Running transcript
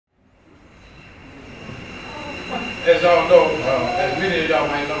As y'all know, as many of y'all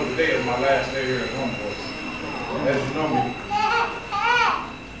might know, today is my last day here at Homeboy. As you know me,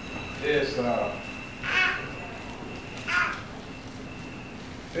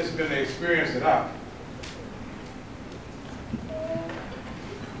 it's been an experience that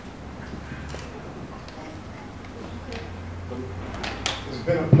it's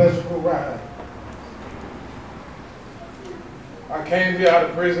been a pleasurable ride. I came here out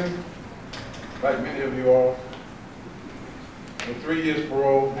of prison, like many of you all, with 3 years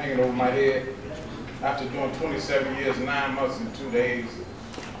parole hanging over my head after doing 27 years, 9 months and 2 days.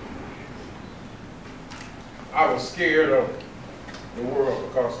 I was scared of the world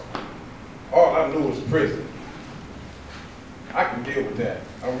because all I knew was prison. I can deal with that.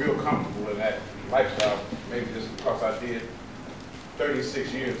 I'm real comfortable in that lifestyle, maybe just because I did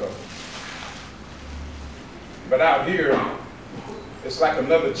 36 years of it. But out here, it's like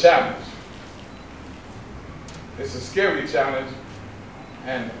another challenge. It's a scary challenge,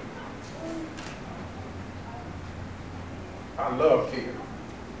 and I love fear.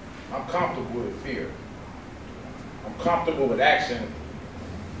 I'm comfortable with fear. I'm comfortable with action.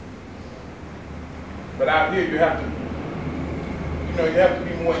 But out here you have to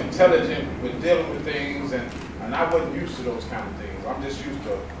be more intelligent with dealing with things, and I wasn't used to those kind of things. I'm just used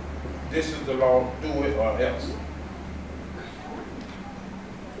to, this is the law, do it or else.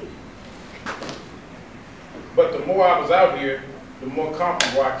 But the more I was out here, the more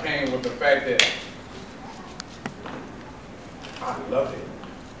comfortable I came with the fact that I love it.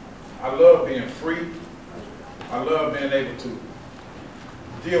 I love being free. I love being able to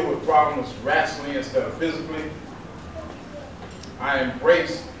deal with problems rationally instead of physically. I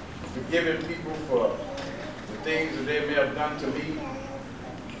embrace forgiving people for the things that they may have done to me.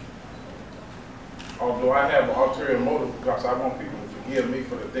 Although I have an ulterior motive because I want people to forgive me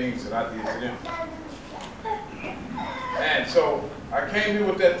for the things that I did to them. And so I came here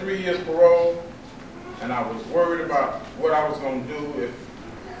with that 3 years parole, and I was worried about what I was going to do if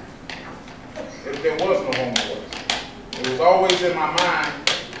there was no homeboys. It was always in my mind,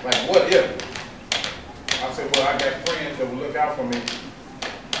 like, what if? I said, well, I got friends that will look out for me.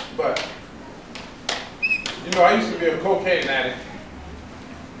 But, you know, I used to be a cocaine addict.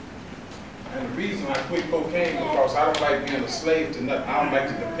 And the reason I quit cocaine was because I don't like being a slave to nothing. I don't like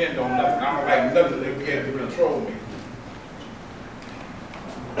to depend on nothing. I don't like nothing that be able to control me.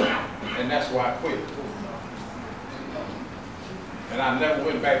 And that's why I quit. And I never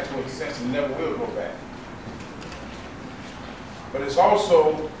went back to it since and never will go back. But it's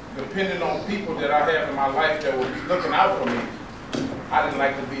also depending on people that I have in my life that will be looking out for me. I didn't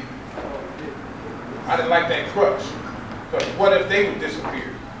like that crutch. Because what if they would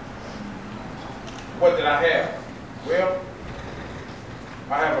disappear? What did I have? Well,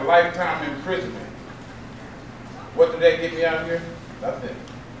 I have a lifetime imprisonment. What did that get me out here? Nothing.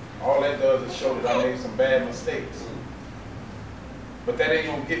 All that does is show that I made some bad mistakes. But that ain't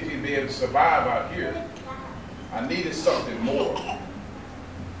gonna get me to be able to survive out here. I needed something more.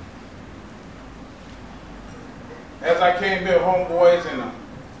 As I came here, homeboys, and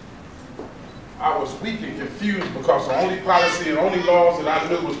I was weak and confused because the only policy and only laws that I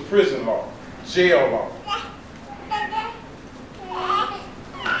knew was prison law, jail law.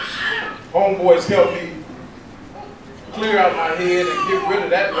 Homeboys helped me clear out my head and get rid of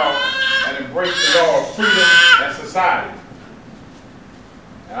that law and embrace the law of freedom and society.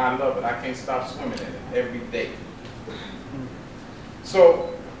 And I love it. I can't stop swimming in it every day.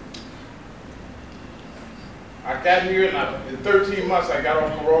 So I got here, and in 13 months I got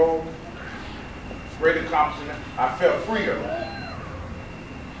on parole. Great accomplishment. I felt freer.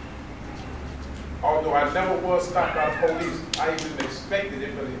 Although I never was stopped by the police. I even expected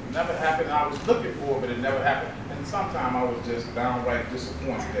it, but it never happened. I was looking for it, but it never happened. And sometimes I was just downright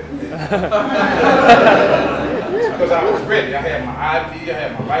disappointed that it didn't. Because I was ready. I had my ID, I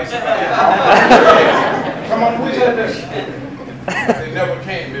had my license, I had my come on with it. They never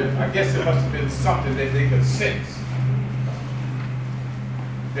came. I guess it must have been something that they could sense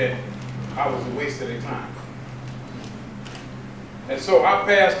that I was a waste of their time. And so I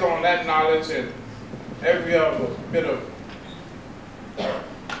passed on that knowledge and every other bit of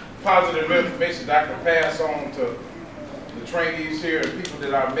positive information that I could pass on to the trainees here and people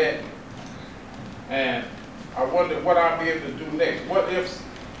that I met. And I wondered what I'd be able to do next. What if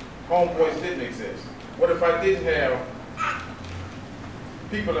homeboys didn't exist? What if I didn't have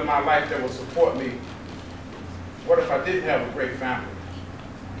people in my life that would support me? What if I didn't have a great family?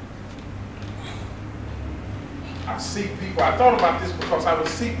 I see people, I thought about this because I would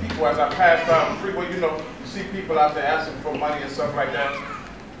see people as I passed down the freeway, you know, you see people out there asking for money and stuff like that.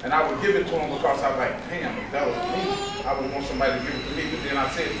 And I would give it to them because I was like, damn, if that was me, I would want somebody to give it to me. But then I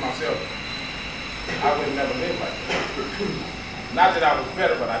said to myself, I would never live like that. Not that I was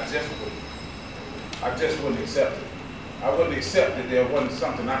better, but I just wouldn't accept it. I wouldn't accept that there wasn't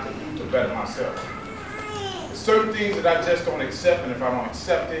something I could do to better myself. There's certain things that I just don't accept, and if I don't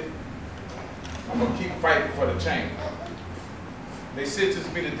accept it, I'm going to keep fighting for the change. They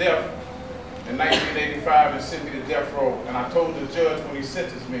sentenced me to death in 1985 and sent me to death row. And I told the judge when he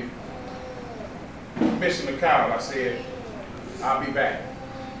sentenced me, Commissioner Kyle, I said, I'll be back.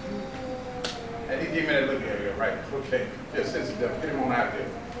 And he gave me that look at me, right, okay, just sentence death, get him on out there.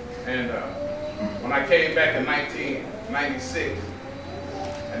 And when I came back in 1996,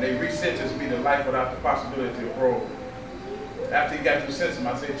 and they resentenced me to life without the possibility of parole, after he got through sentencing,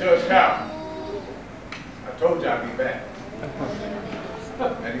 I said, Judge Kyle, I told you I'd be back.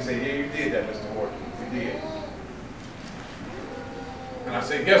 And he said, yeah, you did that, Mr. Horton. You did. And I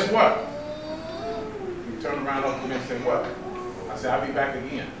said, guess what? He turned around up to me and said, what? I said, I'll be back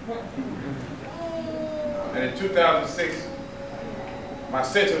again. And in 2006, my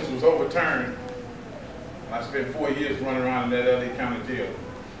sentence was overturned. And I spent 4 years running around in that LA County jail.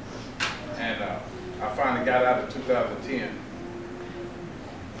 And I finally got out in 2010.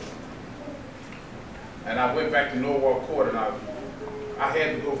 And I went back to Norwalk Court, and I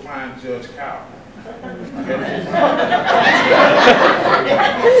had to go find Judge Kyle. So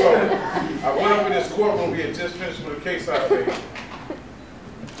I went up in this courtroom. We had just finished with a case I said,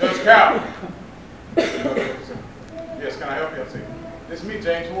 Judge Kyle. Yes, can I help you? I said, this is me,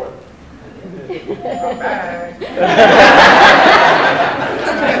 James Horton. I'm back. He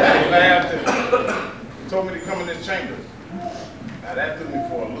laughed and told me to come in this chamber. Now that threw me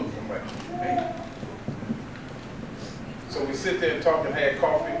for a loop. I'm like, man. So we sit there and talk and had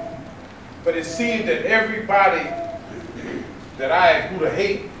coffee. But it seemed that everybody that I grew to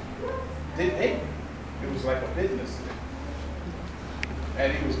hate didn't hate me. It was like a business.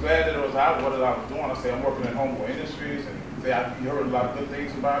 And he was glad that it was out what I was doing. I said, I'm working at Homeboy Industries, and say, he heard a lot of good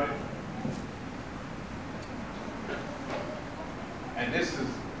things about it. And this is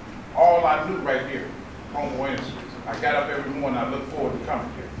all I knew right here, Homeboy Industries. I got up every morning, I looked forward to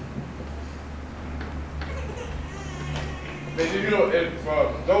coming here. But you know,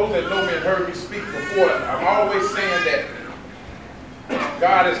 for those that know me and heard me speak before, I'm always saying that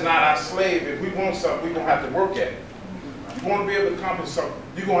God is not our slave. If we want something, we're going to have to work at it. You want to be able to accomplish something,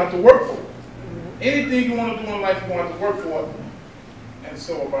 you're going to have to work for it. Anything you want to do in life, you're going to have to work for it. And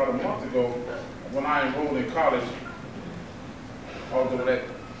so about a month ago, when I enrolled in college, although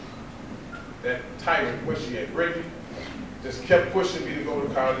that tyrant, where she at, Brittany, just kept pushing me to go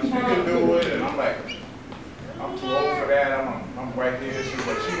to college. You can do it, and I'm like, I'm too old for that. I'm right here.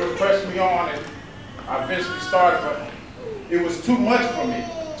 But she would press me on, and I eventually started. But it was too much for me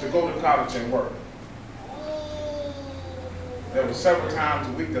to go to college and work. There were several times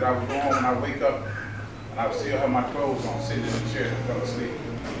a week that I would go home and I wake up and I would still have my clothes on, sitting in the chair and fell asleep.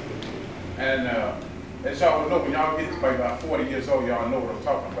 And as y'all know, when y'all get to about 40 years old, y'all know what I'm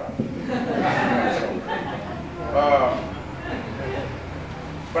talking about.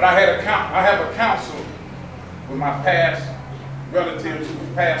 But I have a counsel with my past relatives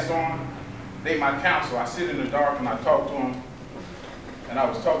who passed on. They my counsel. I sit in the dark and I talk to them. And I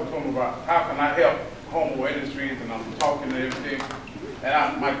was talking to them about how can I help Homeboy Industries, and I'm talking and everything.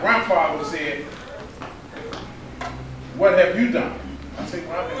 And my grandfather said, what have you done? I said,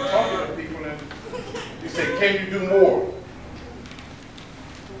 well, I've been talking to people, and he said, can you do more?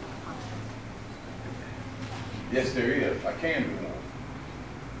 Yes, there is. I can do more.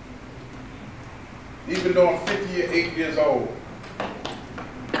 Even though I'm 58 years old,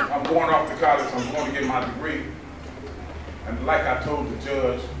 I'm going off to college, I'm going to get my degree. And like I told the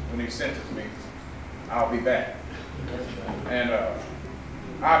judge when he sentenced me, I'll be back. And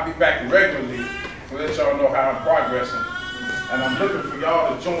I'll be back regularly to let y'all know how I'm progressing. And I'm looking for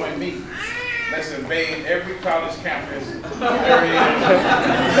y'all to join me. Let's invade every college campus there is.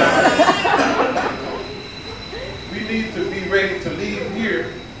 We need to be ready to leave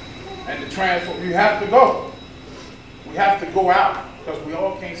here and to transfer. We have to go. We have to go out because we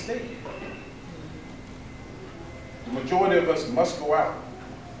all can't stay here. The majority of us must go out.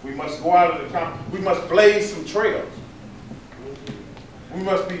 We must go out of the country. We must blaze some trails. We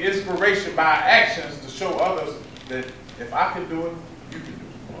must be inspiration by our actions to show others that if I can do it, you can do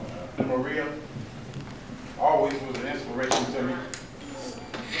it. And Maria always was an inspiration to me.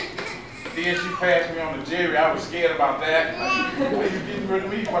 Then she passed me on to Jerry. I was scared about that. Like, are you getting rid of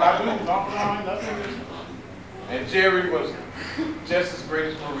me? What I do? No, nothing. And Jerry was just as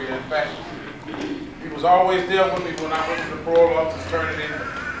great as Maria. In fact, he was always there with me when I went to the parole office turning in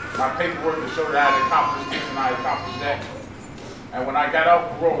my paperwork to show that I had accomplished this and I had accomplished that. And when I got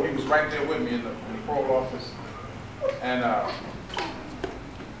off parole, he was right there with me in the parole office. And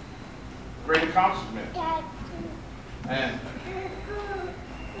great accomplishment. And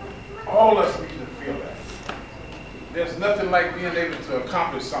all of us need to feel that. There's nothing like being able to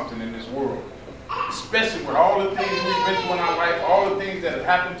accomplish something in this world, especially with all the things we've been through in our life, all the things that have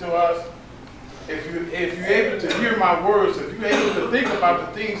happened to us. If you're able to hear my words, if you're able to think about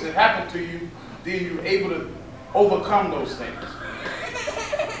the things that happened to you, then you're able to overcome those things.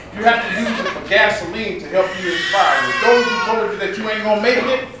 You have to use it for gasoline to help you inspire. With those who told you that you ain't gonna make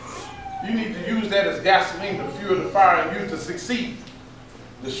it, you need to use that as gasoline to fuel the fire in you to succeed,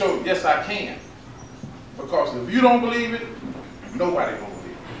 to show, yes, I can. Because if you don't believe it, nobody gonna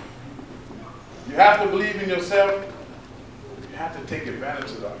believe it. You have to believe in yourself. You have to take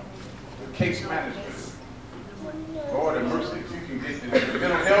advantage of the case management. Lord have mercy, if you can get into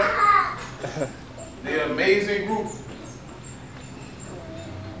mental health, they're an amazing group.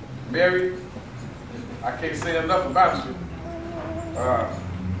 Mary, I can't say enough about you.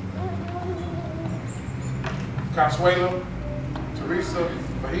 Consuelo, Teresa,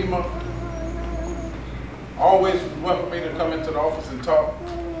 Fahima, always welcome me to come into the office and talk.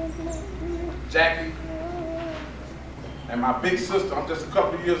 Jackie, and my big sister, I'm just a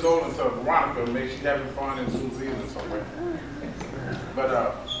couple of years older than Veronica, maybe she's having fun in New Zealand somewhere.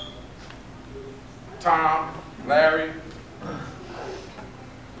 But Tom, Larry,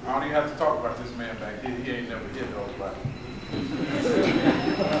 I don't even have to talk about this man back here. He ain't never hit nobody.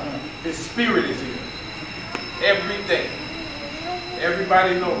 His spirit is here every day.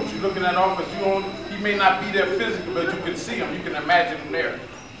 Everybody knows. You look in that office, he may not be there physically, but you can see him. You can imagine him there.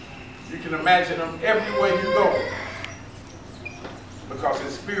 You can imagine him everywhere you go. Because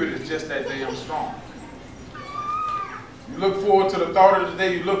his spirit is just that damn strong. You look forward to the thought of the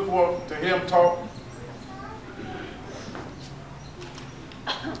day. You look forward to him talk.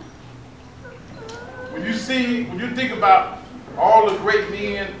 When you think about all the great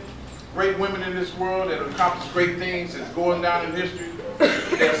men, great women in this world that have accomplished great things that's going down in history,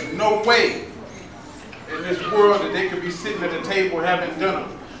 there's no way in this world that they could be sitting at a table having dinner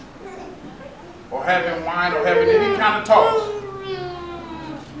or having wine or having any kind of talks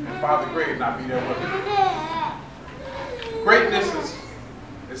and Father Gray not be there with them. Greatness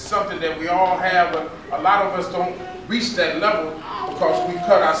is something that we all have, but a lot of us don't reach that level because we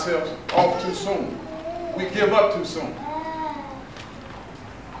cut ourselves off too soon. We give up too soon.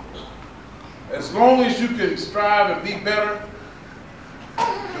 As long as you can strive and be better,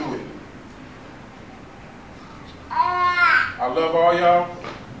 do it. I love all y'all,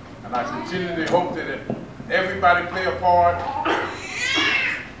 and I continue to hope that everybody play a part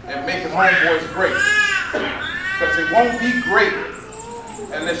in making Homeboys great. Because it won't be great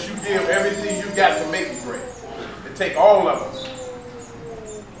unless you give everything you got to make it great. It takes all of us.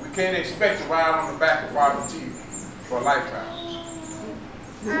 We can't expect to ride on the back of Father T for a lifetime.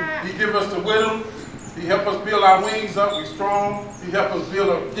 He give us the wisdom. He help us build our wings up. We strong. He help us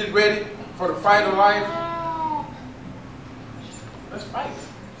get ready for the fight of life. Let's fight.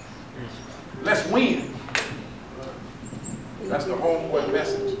 Let's win. That's the Homeboy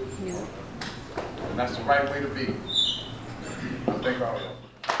message. And that's the right way to be. I thank all of you.